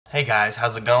Hey guys,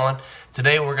 how's it going?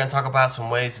 Today we're going to talk about some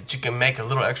ways that you can make a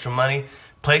little extra money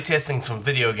playtesting some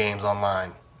video games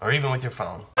online, or even with your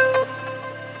phone.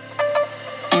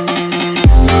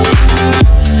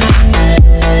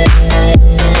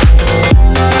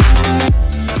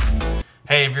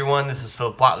 Hey everyone, this is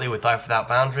Phillip Whatley with Life Without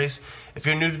Boundaries. If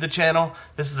you're new to the channel,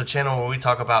 this is a channel where we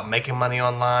talk about making money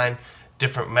online,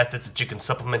 different methods that you can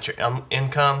supplement your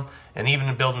income, and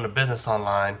even building a business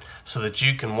online so that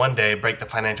you can one day break the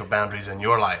financial boundaries in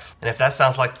your life. And if that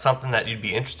sounds like something that you'd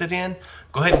be interested in,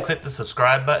 go ahead and click the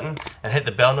subscribe button and hit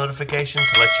the bell notification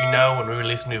to let you know when we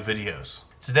release new videos.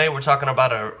 Today we're talking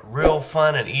about a real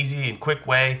fun and easy and quick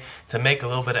way to make a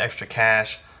little bit of extra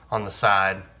cash on the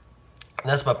side. And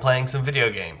that's by playing some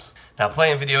video games. Now,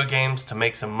 playing video games to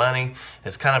make some money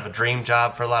is kind of a dream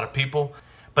job for a lot of people,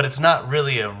 but it's not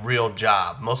really a real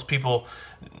job. Most people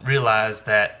realize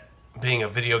that being a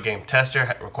video game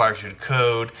tester requires you to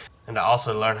code and to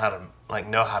also learn how to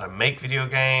know how to make video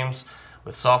games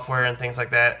with software and things like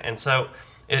that. And so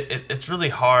it's really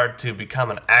hard to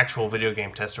become an actual video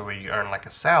game tester where you earn like a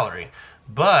salary.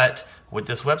 But with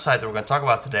this website that we're going to talk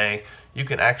about today, you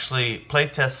can actually play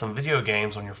test some video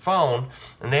games on your phone,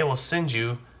 and they will send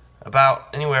you about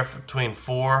anywhere between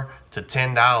 $4 to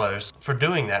 $10 for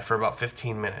doing that for about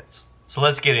 15 minutes. So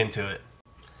let's get into it.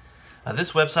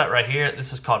 This website right here,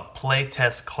 this is called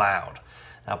Playtest Cloud.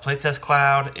 Now, Playtest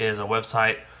Cloud is a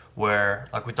website where,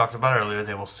 like we talked about earlier,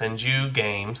 they will send you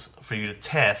games for you to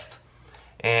test,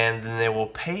 and then they will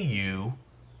pay you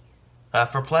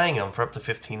for playing them for up to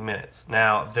 15 minutes.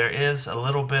 Now, there is a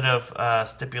little bit of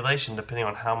stipulation depending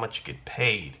on how much you get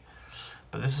paid,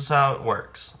 but this is how it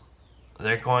works.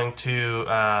 They're going to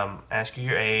ask you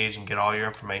your age and get all your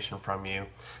information from you,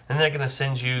 and they're going to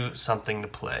send you something to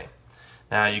play.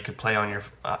 Now, you could play on your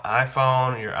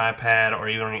iPhone, your iPad, or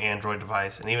even on your Android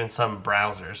device, and even some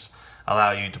browsers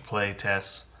allow you to play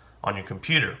tests on your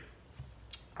computer.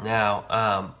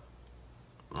 Now,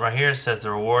 right here it says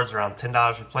the rewards are around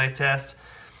 $10 for play test,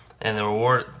 and the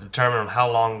reward determine on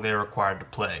how long they're required to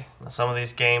play. Now, some of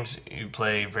these games you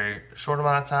play a very short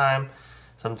amount of time.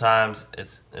 Sometimes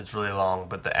it's really long,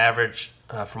 but the average,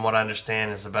 from what I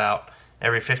understand, is about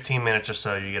every 15 minutes or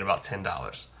so you get about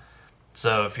 $10.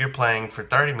 So if you're playing for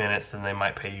 30 minutes, then they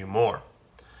might pay you more.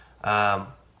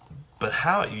 But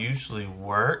how it usually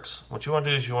works, what you want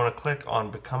to do is you want to click on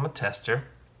Become a Tester,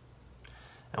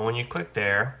 and when you click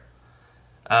there,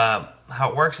 how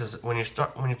it works is when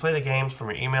you play the games from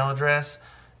your email address,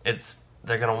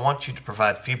 they're going to want you to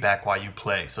provide feedback while you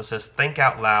play. So it says think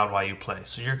out loud while you play.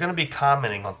 So you're going to be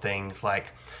commenting on things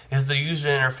like, is the user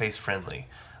interface friendly?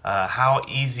 How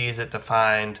easy is it to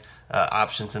find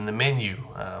options in the menu,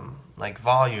 like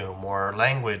volume or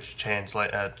language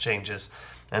changes,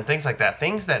 and things like that.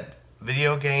 Things that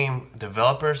video game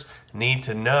developers need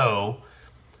to know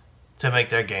to make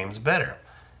their games better.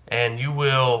 And you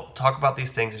will talk about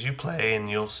these things as you play, and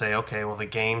you'll say, okay, well, the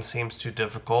game seems too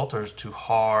difficult, or it's too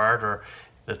hard, or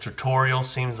the tutorial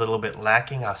seems a little bit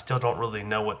lacking. I still don't really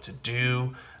know what to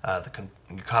do.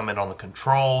 You comment on the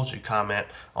controls, you comment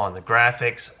on the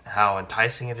graphics, how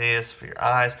enticing it is for your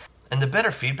eyes. And the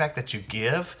better feedback that you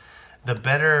give, the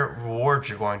better rewards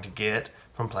you're going to get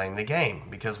from playing the game.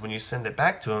 Because when you send it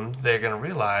back to them, they're going to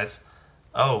realize,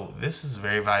 oh, this is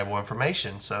very valuable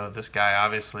information. So this guy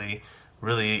obviously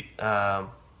really, they're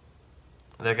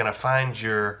going to find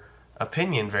your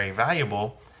opinion very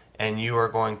valuable, and you are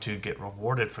going to get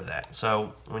rewarded for that.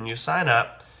 So when you sign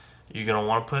up, you're going to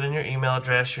want to put in your email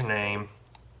address, your name,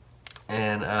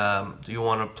 and you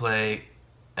want to play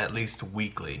at least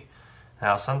weekly.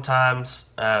 Now, sometimes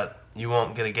you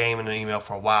won't get a game in an email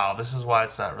for a while. This is why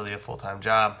it's not really a full-time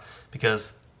job,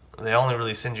 because they only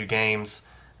really send you games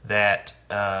that,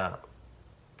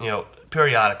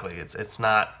 periodically. It's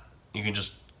not you can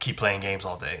just keep playing games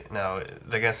all day. No,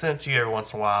 they're going to send it to you every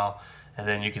once in a while, and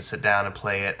then you can sit down and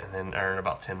play it and then earn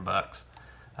about $10.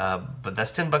 But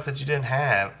that's $10 that you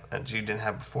didn't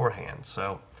have beforehand.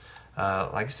 So,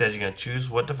 like I said, you're going to choose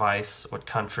what device, what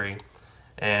country,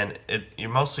 and you're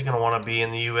mostly going to want to be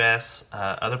in the U.S.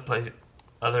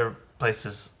 Other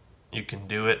places you can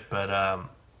do it, but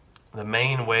the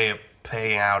main way of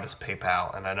paying out is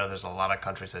PayPal, and I know there's a lot of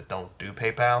countries that don't do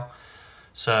PayPal.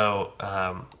 So,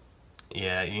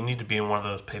 yeah, you need to be in one of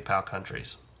those PayPal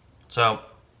countries. So,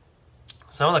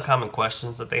 some of the common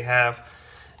questions that they have,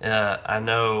 I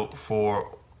know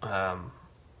for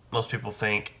most people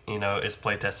think, is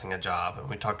playtesting a job? And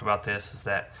we talked about this, is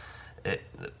that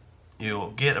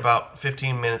you'll get about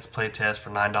 15 minutes playtest for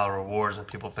 $9 rewards, and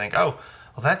people think, oh,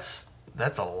 well, that's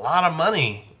a lot of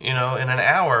money, in an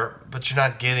hour, but you're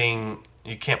not getting,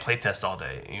 you can't playtest all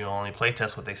day. You only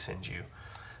playtest what they send you.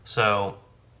 So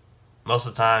most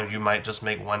of the time you might just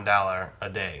make $1 a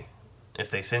day if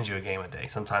they send you a game a day.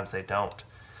 Sometimes they don't.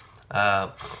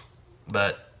 But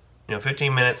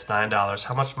 15 minutes, $9.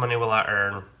 How much money will I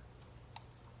earn?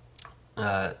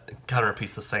 Kind of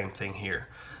repeats the same thing here.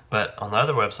 But on the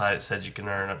other website, it said you can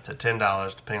earn up to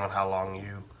 $10 depending on how long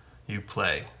you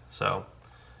play. So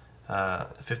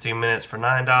 15 minutes for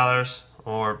 $9,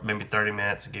 or maybe 30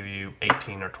 minutes to give you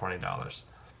 $18 or $20.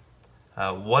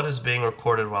 What is being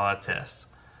recorded while I test?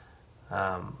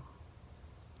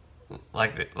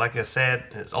 Like I said,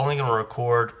 it's only going to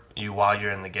record you while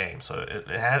you're in the game. So it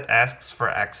asks for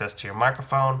access to your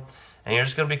microphone, and you're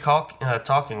just going to be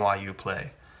talking while you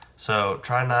play. So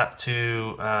try not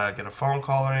to get a phone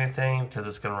call or anything, because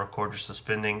it's going to record your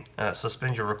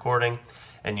suspend your recording,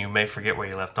 and you may forget where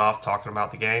you left off talking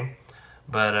about the game.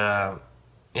 But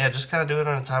yeah, just kind of do it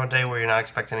on a time of day where you're not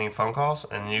expecting any phone calls,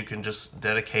 and you can just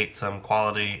dedicate some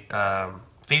quality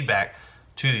feedback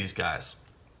to these guys.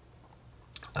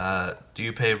 Do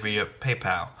you pay via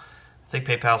PayPal? I think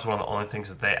PayPal is one of the only things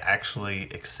that they actually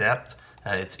accept.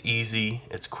 It's easy,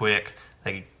 it's quick,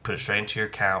 they can put it straight into your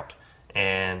account,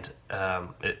 and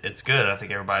it's good. I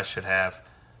think everybody should have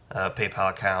a PayPal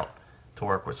account to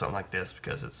work with something like this,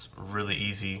 because it's really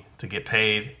easy to get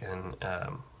paid, and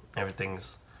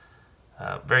everything's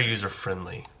very user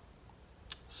friendly.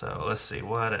 So let's see,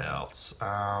 what else?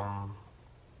 When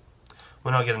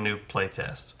I'll get a new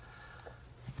playtest.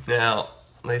 Now,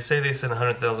 they say they send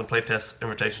 100,000 playtest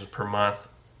invitations per month,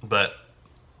 but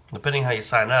depending how you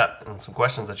sign up and some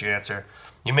questions that you answer,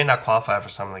 you may not qualify for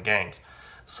some of the games.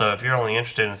 So if you're only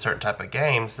interested in certain type of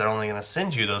games, they're only going to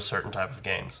send you those certain type of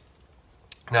games.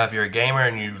 Now, if you're a gamer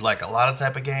and you like a lot of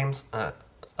type of games, a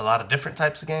lot of different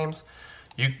types of games,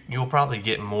 you'll probably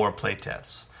get more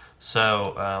playtests.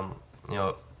 So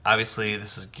obviously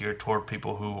this is geared toward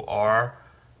people who are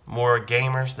more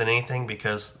gamers than anything,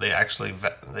 because they actually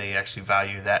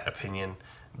value that opinion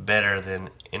better than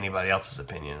anybody else's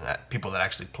opinion, people that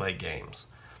actually play games.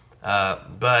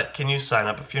 But can you sign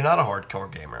up if you're not a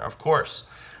hardcore gamer? Of course.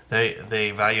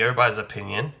 They value everybody's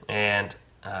opinion, and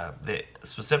they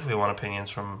specifically want opinions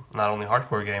from not only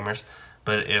hardcore gamers,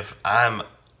 but if I'm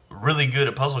really good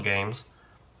at puzzle games,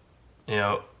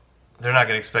 they're not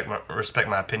going to respect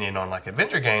my opinion on like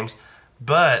adventure games.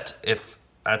 But if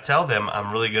I tell them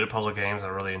I'm really good at puzzle games, I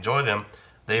really enjoy them,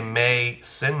 they may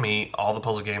send me all the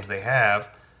puzzle games they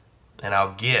have, and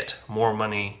I'll get more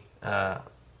money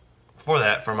for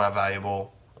that, for my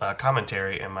valuable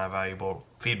commentary and my valuable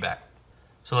feedback.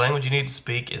 So the language you need to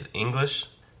speak is English.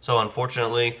 So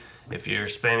unfortunately, if you're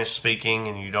Spanish speaking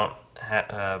and you don't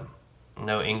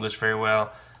know English very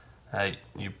well,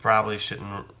 you probably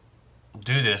shouldn't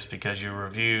do this, because your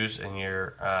reviews and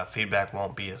your feedback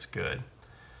won't be as good.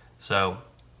 So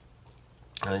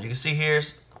you can see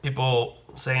here's people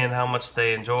saying how much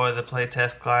they enjoy the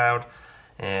Playtest Cloud,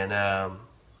 and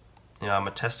I'm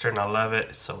a tester and I love it.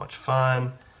 It's so much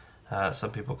fun.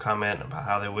 Some people comment about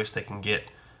how they wish they can get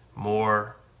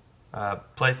more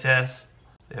playtests.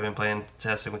 They've been playing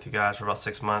testing with you guys for about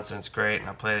 6 months, and it's great, and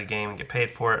I play the game and get paid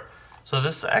for it. So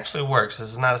this actually works. This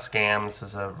is not a scam. This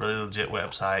is a really legit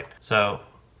website. So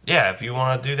yeah, if you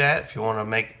want to do that, if you want to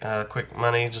make quick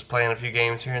money just playing a few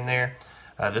games here and there,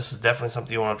 this is definitely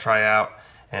something you want to try out,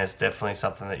 and it's definitely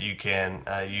something that you can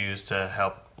use to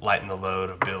help lighten the load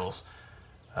of bills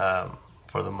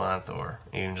for the month, or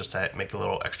even just to make a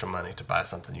little extra money to buy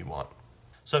something you want.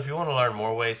 So if you want to learn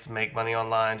more ways to make money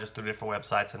online just through different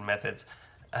websites and methods,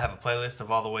 I have a playlist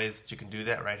of all the ways that you can do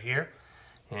that right here.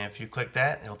 And if you click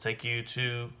that, it'll take you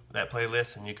to that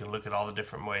playlist, and you can look at all the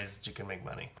different ways that you can make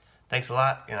money. Thanks a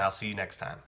lot, and I'll see you next time.